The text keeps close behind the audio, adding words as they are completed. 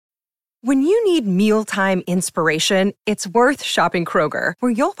When you need mealtime inspiration, it's worth shopping Kroger,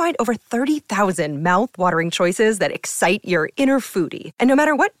 where you'll find over 30,000 mouth-watering choices that excite your inner foodie. And no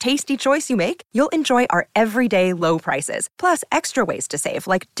matter what tasty choice you make, you'll enjoy our everyday low prices, plus extra ways to save,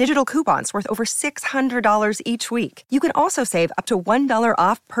 like digital coupons worth over $600 each week. You can also save up to $1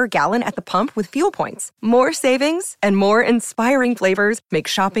 off per gallon at the pump with fuel points. More savings and more inspiring flavors make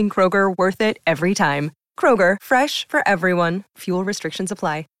shopping Kroger worth it every time. Kroger, fresh for everyone. Fuel restrictions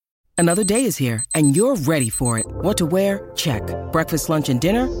apply. Another day is here, and you're ready for it. What to wear? Check. Breakfast, lunch, and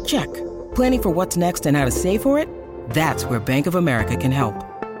dinner? Check. Planning for what's next and how to save for it? That's where Bank of America can help.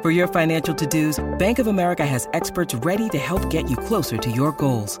 For your financial to-dos, Bank of America has experts ready to help get you closer to your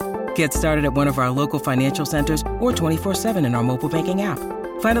goals. Get started at one of our local financial centers or 24/7 in our mobile banking app.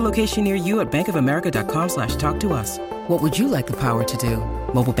 Find a location near you at bankofamerica.com/talktous. What would you like the power to do?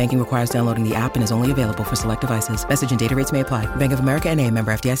 Mobile banking requires downloading the app and is only available for select devices. Message and data rates may apply. Bank of America N.A.,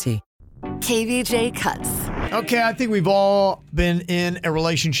 member FDIC. KVJ Cuts. Okay, I think we've all been in a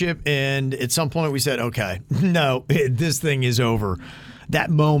relationship, and at some point we said, okay, no, this thing is over.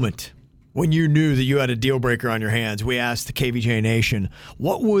 That moment when you knew that you had a deal breaker on your hands, we asked the KVJ Nation,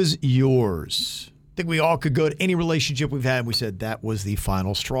 what was yours? I think we all could go to any relationship we've had, and we said that was the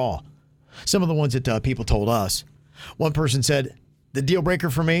final straw. Some of the ones that people told us. One person said, the deal breaker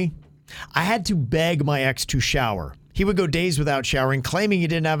for me, I had to beg my ex to shower. He would go days without showering, claiming he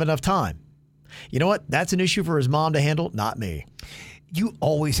didn't have enough time. You know what? That's an issue for his mom to handle, not me. You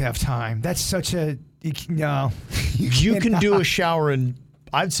always have time. That's such a... No. You can do a shower in,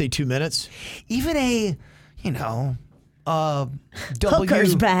 I'd say, 2 minutes. Even a,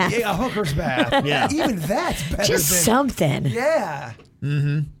 hooker's bath. Yeah, a hooker's bath. Yeah. Even that's better Just than... something. Yeah.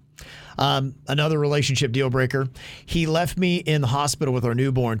 Mm-hmm. Another relationship deal breaker. He left me in the hospital with our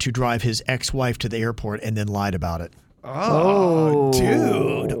newborn to drive his ex-wife to the airport and then lied about it. Oh,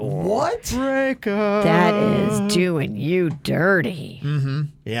 dude. What? Breakup. That is doing you dirty. Mm-hmm.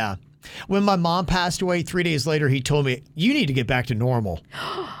 Yeah. When my mom passed away 3 days later, he told me, you need to get back to normal.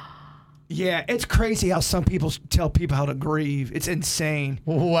 Yeah, it's crazy how some people tell people how to grieve. It's insane.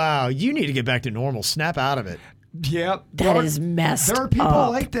 Wow. You need to get back to normal. Snap out of it. Yep. That is messed up. There are people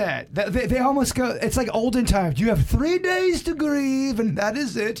like that. They almost go, it's like olden times. You have 3 days to grieve, and that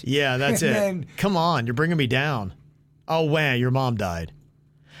is it. Yeah, that's it. Then, come on, you're bringing me down. Oh, wow, your mom died.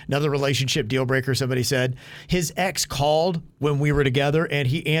 Another relationship deal breaker, somebody said. His ex called when we were together, and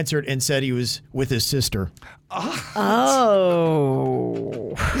he answered and said he was with his sister.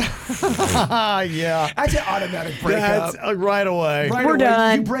 Oh. Yeah. That's an automatic breakup. That's right away. We're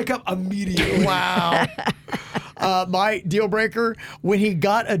done. You break up immediately. Wow. My deal breaker, when he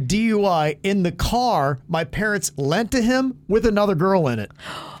got a DUI in the car, my parents lent to him with another girl in it.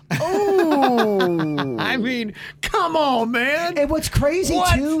 Oh. I mean, come on, man. And what's crazy,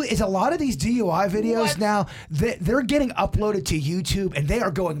 too, is a lot of these DUI videos now, they're getting uploaded to YouTube, and they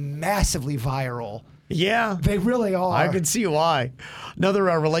are going massively viral. Yeah. They really are. I can see why. Another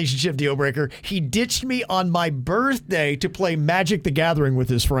relationship deal breaker. He ditched me on my birthday to play Magic the Gathering with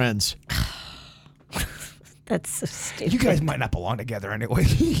his friends. That's so stupid. You guys might not belong together anyway.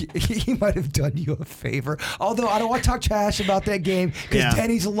 He might have done you a favor. Although I don't want to talk trash about that game because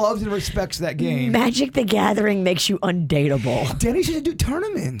Denny's loves and respects that game. Magic the Gathering makes you undateable. Denny's should do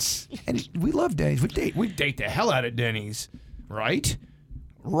tournaments. And we love Denny's. We date the hell out of Denny's. Right?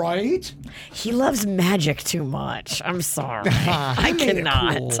 Right? He loves magic too much. I'm sorry. I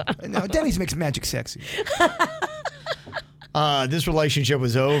cannot. Cool. No, Denny's makes magic sexy. This relationship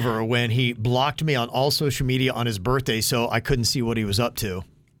was over when he blocked me on all social media on his birthday, so I couldn't see what he was up to.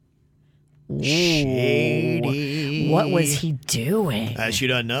 Shady. What was he doing? She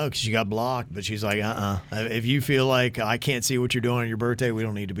doesn't know because she got blocked, but she's like, if you feel like I can't see what you're doing on your birthday, we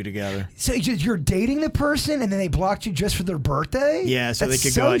don't need to be together. So you're dating the person and then they blocked you just for their birthday? Yeah, so that's they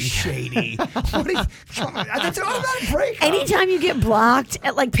could go and shady. That's an automatic breakup. Anytime you get blocked,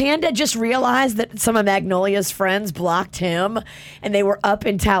 like Panda just realized that some of Magnolia's friends blocked him, and they were up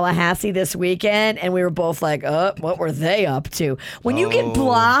in Tallahassee this weekend, and we were both like, what were they up to? When you get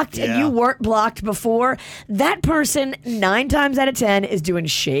blocked and you weren't blocked before, that person 9 times out of 10 is doing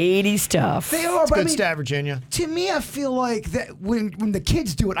shady stuff. They are, It's but good stat, Virginia. To me, I feel like that when the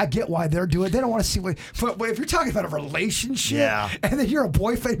kids do it, I get why they're doing it. They don't want to see what. But if you're talking about a relationship, and then you're a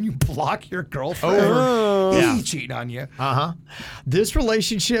boyfriend and you block your girlfriend, he's cheating on you. This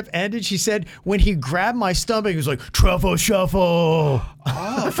relationship ended, she said, when he grabbed my stomach, he was like, truffle shuffle.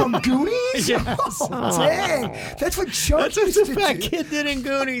 Oh, from Goonies? Yes. Oh, dang. That's what Chuck That's what used the to fat do. kid did in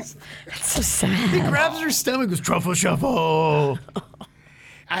Goonies. That's so sad. He grabs her stomach, goes, truffle shuffle.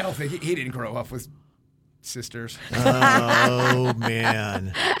 I don't think he didn't grow up with sisters. Oh,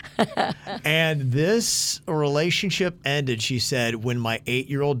 man. And this relationship ended, she said, when my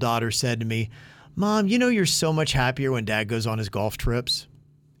 8-year-old daughter said to me, Mom, you know you're so much happier when Dad goes on his golf trips.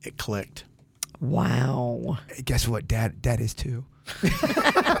 It clicked. Wow. Guess what? Dad is too.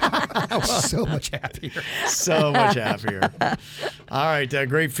 So much happier. So much happier. All right.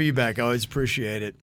 Great feedback. I always appreciate it.